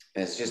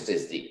it's just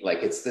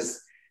it's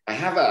this, I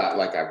have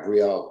a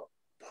real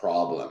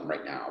problem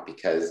right now,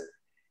 because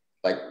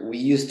we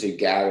used to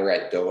gather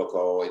at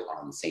Dovico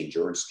on St.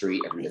 George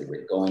Street. Everybody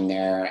was going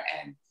there,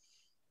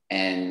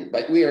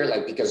 but we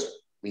are because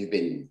we've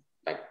been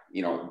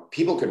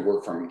people could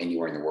work from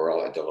anywhere in the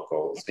world at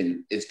Dovico.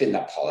 It's been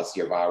the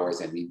policy of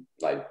ours, and we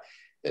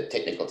the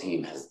technical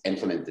team has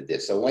implemented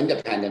this. So when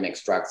the pandemic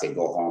struck, they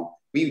go home.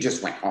 We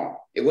just went home.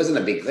 It wasn't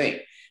a big thing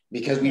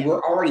because we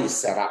were already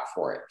set up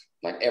for it.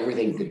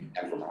 Everything could be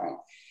done from home.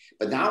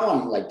 But now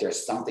I'm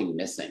there's something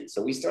missing.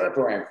 So we started a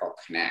program called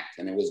Connect,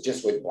 and it was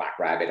just with Black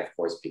Rabbit, of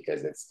course,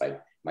 because it's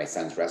my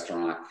son's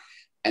restaurant.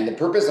 And the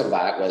purpose of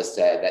that was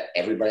that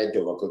everybody at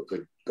Dovico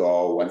could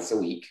go once a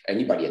week.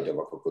 Anybody at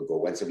Dovico could go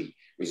once a week,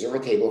 reserve a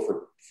table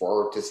for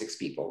 4 to 6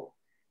 people.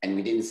 And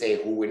we didn't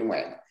say who and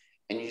when.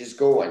 And you just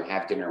go and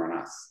have dinner on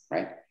us,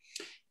 right?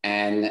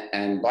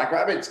 And Black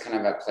Rabbit's kind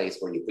of a place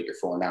where you put your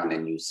phone down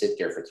and you sit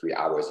there for 3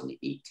 hours and you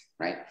eat,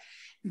 right?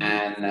 Mm-hmm.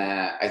 And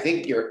I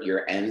think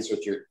your answer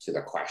to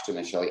the question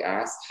that Shelley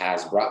asked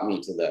has brought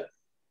me to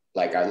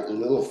a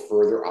little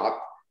further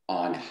up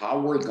on how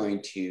we're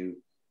going to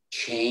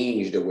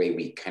change the way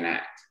we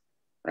connect,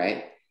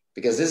 right?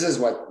 Because this is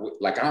what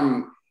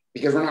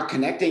because we're not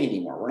connecting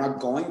anymore. We're not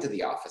going to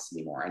the office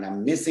anymore, and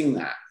I'm missing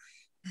that.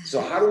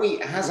 So how do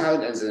we, as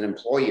an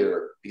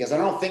employer, because I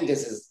don't think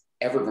this is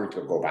ever going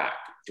to go back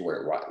to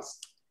where it was.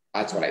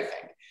 That's what I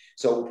think.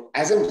 So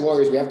as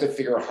employers, we have to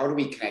figure out, how do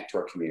we connect to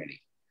our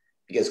community?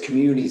 Because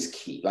community is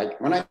key.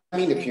 When I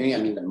mean the community, I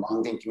mean the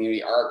Moncton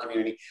community, our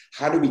community.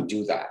 How do we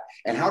do that?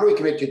 And how do we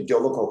commit to the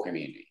Dovico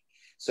community?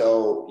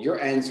 So your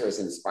answer has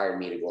inspired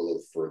me to go a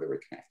little further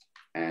with Connect.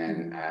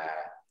 And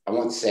I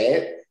won't say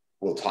it.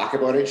 We'll talk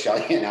about it,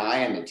 Shelley and I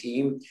and the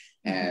team.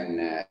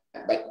 And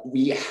but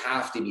we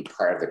have to be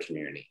part of the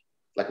community.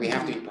 We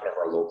have to be part of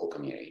our local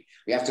community.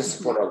 We have to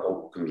support our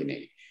local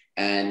community,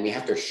 and we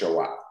have to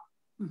show up.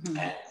 Mm-hmm.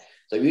 And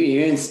so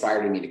you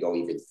inspired me to go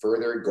even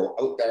further, go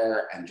out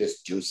there and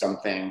just do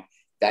something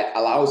that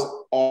allows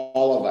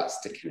all of us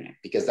to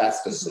connect, because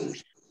that's the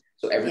solution.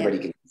 So everybody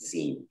can be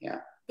seen. Yeah.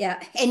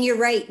 Yeah. And you're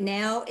right.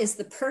 Now is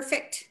the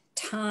perfect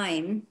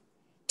time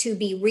to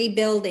be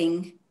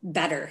rebuilding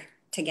better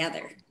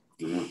together.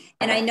 Mm-hmm.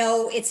 And I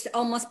know it's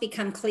almost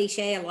become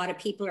cliche. A lot of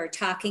people are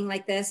talking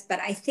like this, but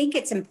I think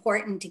it's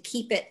important to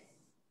keep it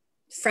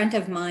front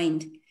of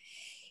mind.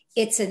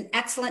 it's an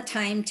excellent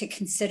time to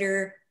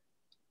consider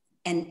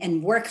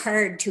and work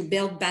hard to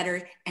build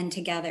better and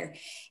together.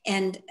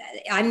 And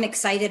I'm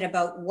excited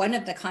about one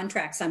of the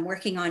contracts I'm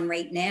working on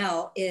right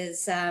now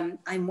is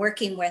I'm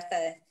working with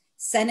a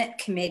Senate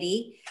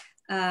committee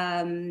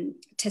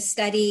to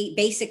study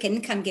basic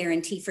income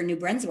guarantee for New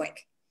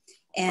Brunswick.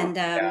 And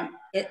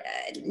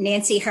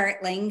Nancy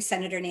Hartling,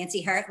 Senator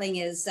Nancy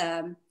Hartling is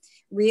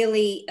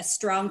really a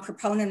strong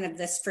proponent of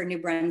this for New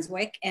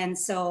Brunswick. And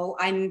so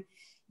I'm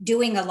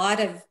doing a lot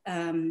of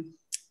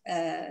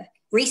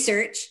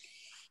research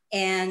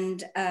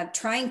and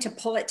trying to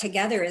pull it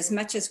together as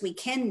much as we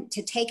can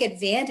to take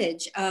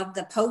advantage of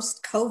the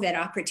post-COVID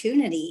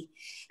opportunity.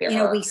 You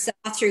know, we saw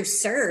through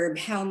CERB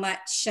how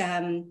much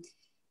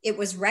it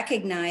was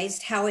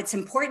recognized, how it's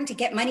important to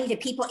get money to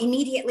people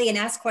immediately and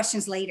ask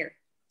questions later.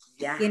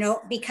 Yeah. You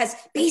know, because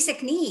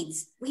basic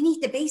needs, we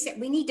need to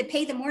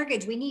pay the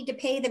mortgage, we need to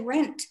pay the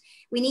rent,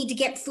 we need to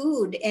get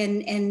food.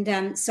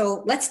 And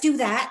so let's do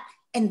that.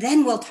 And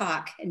then we'll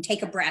talk and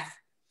take a breath.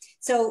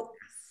 So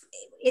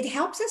it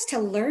helps us to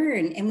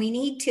learn, and we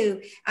need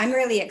to, I'm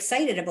really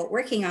excited about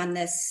working on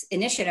this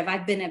initiative.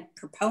 I've been a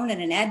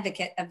proponent and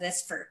advocate of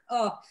this for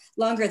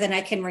longer than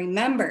I can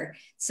remember.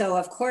 So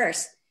of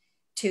course,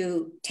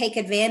 to take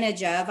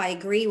advantage of, I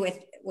agree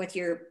with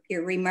your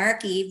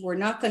remark, Yves, we're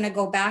not going to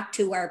go back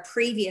to our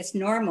previous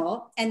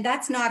normal, and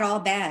that's not all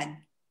bad.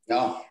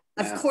 No.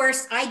 Of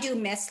course, I do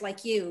miss,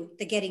 like you,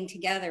 the getting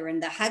together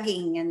and the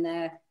hugging and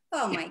the,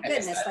 oh my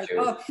goodness, like,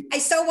 I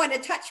so want to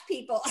touch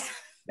people.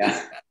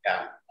 Yeah.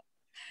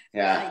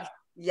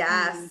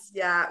 Yes.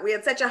 Yeah. We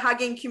had such a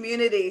hugging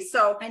community.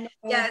 So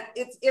yeah,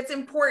 it's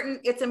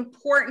important. It's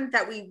important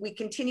that we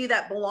continue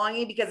that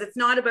belonging, because it's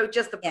not about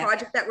just the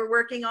project that we're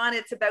working on.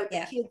 It's about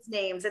the kids'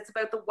 names. It's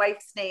about the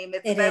wife's name.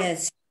 It's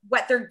about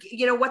what their,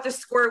 what their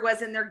score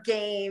was in their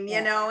game,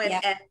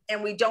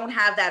 and we don't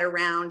have that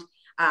around,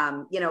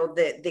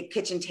 the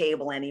kitchen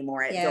table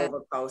anymore at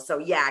Dovico. So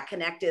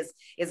connect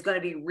is going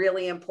to be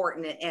really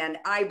important. And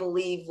I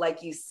believe,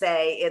 like you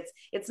say,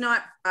 it's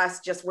not us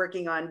just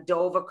working on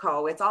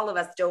Dovico. It's all of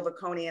us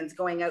Doviconians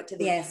going out to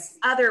the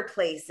other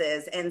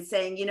places and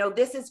saying,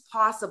 this is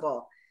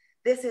possible.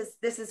 This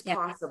is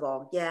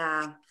possible.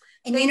 Yeah.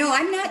 And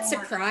I'm not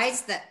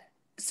surprised that,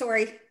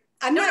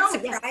 I'm not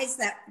surprised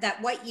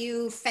that what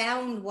you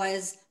found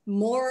was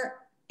more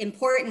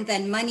important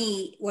than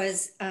money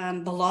was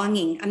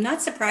belonging. I'm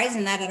not surprised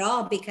in that at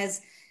all,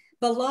 because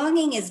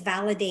belonging is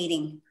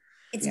validating.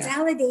 It's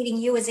validating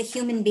you as a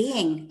human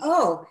being.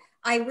 Oh,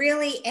 I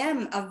really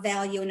am of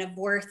value and of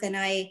worth, and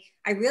I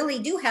really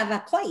do have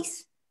a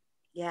place.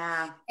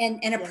 Yeah.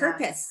 And a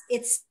purpose.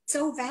 It's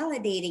so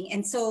validating.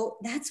 And so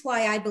that's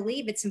why I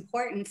believe it's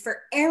important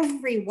for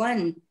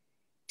everyone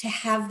to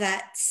have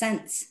that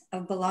sense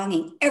of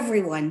belonging.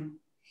 Everyone.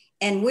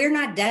 And we're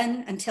not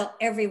done until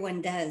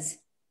everyone does.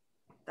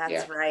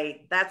 That's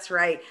right. That's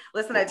right.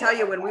 Listen, I tell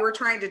you, when we were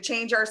trying to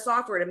change our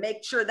software to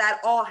make sure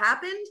that all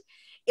happened,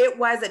 it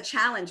was a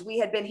challenge. We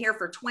had been here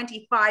for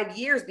 25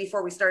 years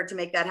before we started to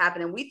make that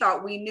happen. And we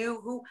thought we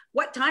knew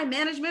what time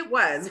management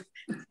was.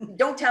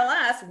 Don't tell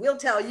us, we'll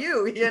tell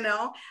you,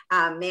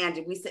 man,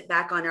 did we sit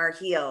back on our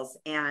heels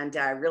and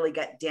really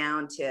get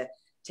down to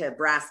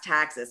brass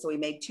taxes. So we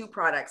made 2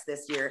 products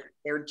this year.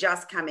 They're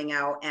just coming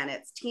out, and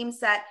it's Team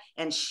Set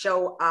and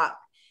Show Up.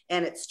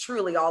 And it's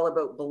truly all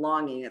about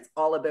belonging. It's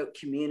all about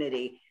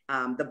community.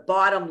 The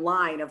bottom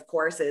line, of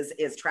course,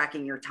 is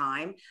tracking your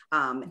time.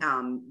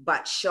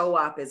 But Show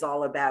Up is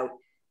all about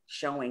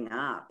showing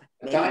up,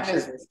 making sure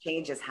those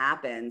changes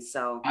happen.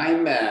 So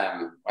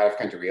what I've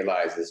come to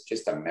realize is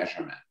just a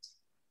measurement,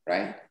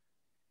 right?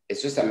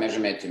 It's just a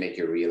measurement to make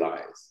you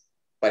realize,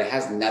 but it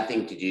has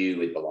nothing to do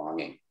with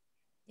belonging.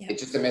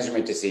 It's just a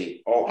measurement to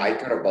see, I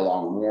could have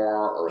belonged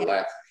more or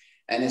less.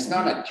 And it's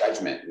not a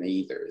judgment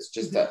either. It's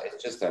just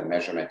a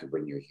measurement to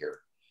when you're here.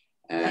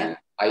 And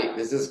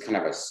this is kind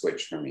of a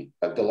switch for me.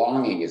 But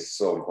belonging is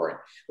so important.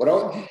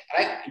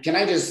 Can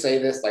I just say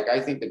this? Like, I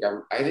think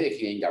the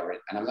Canadian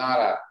government, and I'm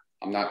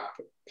not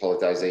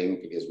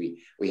politicizing, because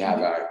we have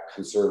a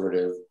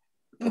conservative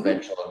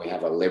provincial and we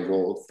have a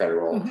liberal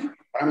federal.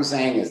 What I'm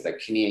saying is the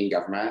Canadian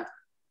government,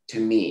 to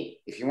me,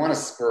 if you want to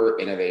spur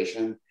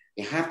innovation,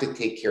 you have to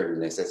take care of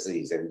the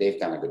necessities, and they've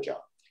done a good job.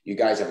 You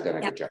guys have done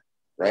a good job,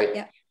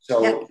 right?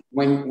 So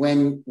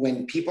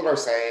when people are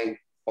saying,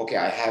 okay,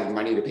 I have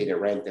money to pay the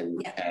rent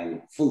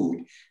and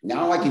food,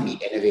 now I can be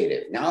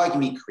innovative. Now I can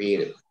be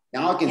creative.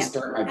 Now I can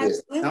start my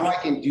business. Now I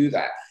can do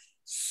that.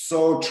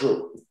 So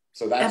true.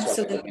 So that's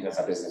what I mean as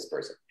a business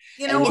person.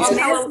 It's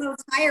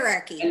Maslow's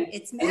hierarchy.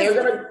 And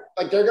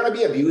they're gonna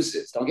be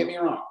abuses. Don't get me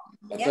wrong.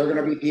 But they're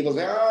gonna be people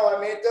say, I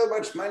made so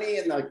much money,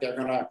 and they're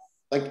gonna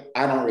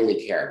I don't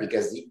really care,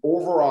 because the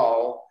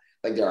overall,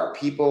 there are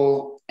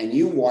people, and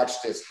you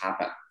watch this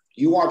happen.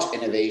 You watch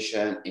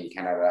innovation in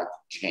Canada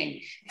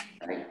change,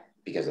 right?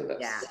 Because of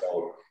this.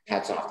 So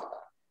hats off to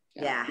that.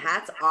 Yeah,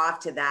 hats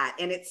off to that.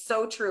 And it's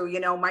so true. You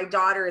know, my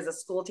daughter is a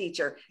school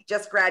teacher,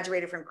 just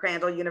graduated from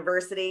Crandall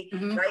University,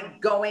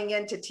 right? Going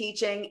into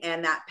teaching,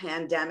 and that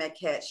pandemic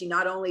hit. She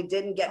not only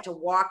didn't get to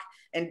walk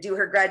and do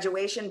her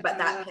graduation, but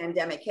that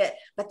pandemic hit.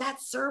 But that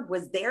CERB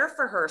was there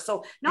for her.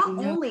 So not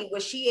only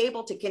was she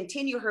able to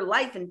continue her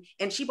life,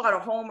 and she bought a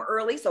home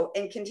early,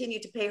 and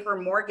continue to pay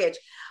her mortgage,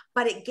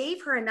 but it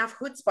gave her enough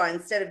chutzpah,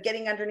 instead of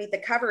getting underneath the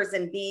covers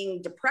and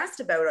being depressed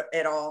about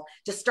it all,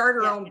 to start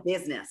her own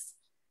business.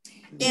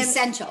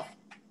 Essential.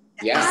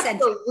 Yeah,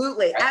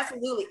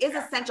 absolutely is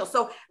essential.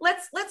 So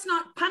let's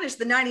not punish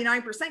the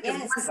 99%,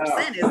 because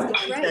 1% is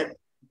going to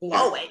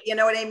blow it. You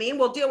know what I mean?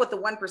 We'll deal with the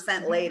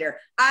 1% later.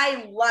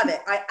 I love it.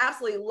 I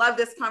absolutely love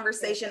this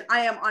conversation.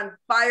 I am on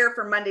fire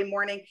for Monday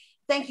morning.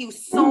 Thank you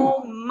so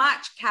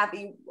much,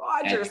 Cathy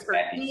Rogers, for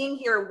being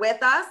here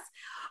with us.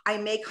 I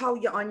may call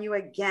on you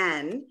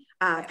again,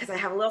 because I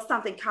have a little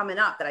something coming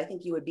up that I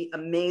think you would be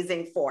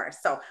amazing for.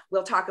 So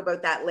we'll talk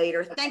about that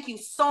later. Thank you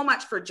so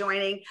much for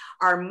joining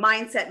our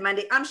Mindset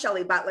Monday. I'm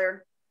Shelley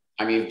Butler.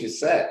 I'm Yves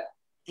Doucet.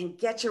 And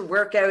get your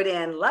workout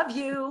in. Love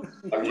you.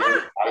 Love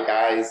you. Bye,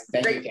 guys.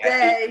 Thank you, Cathy.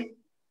 Great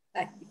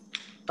day.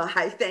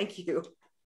 Bye. Thank you.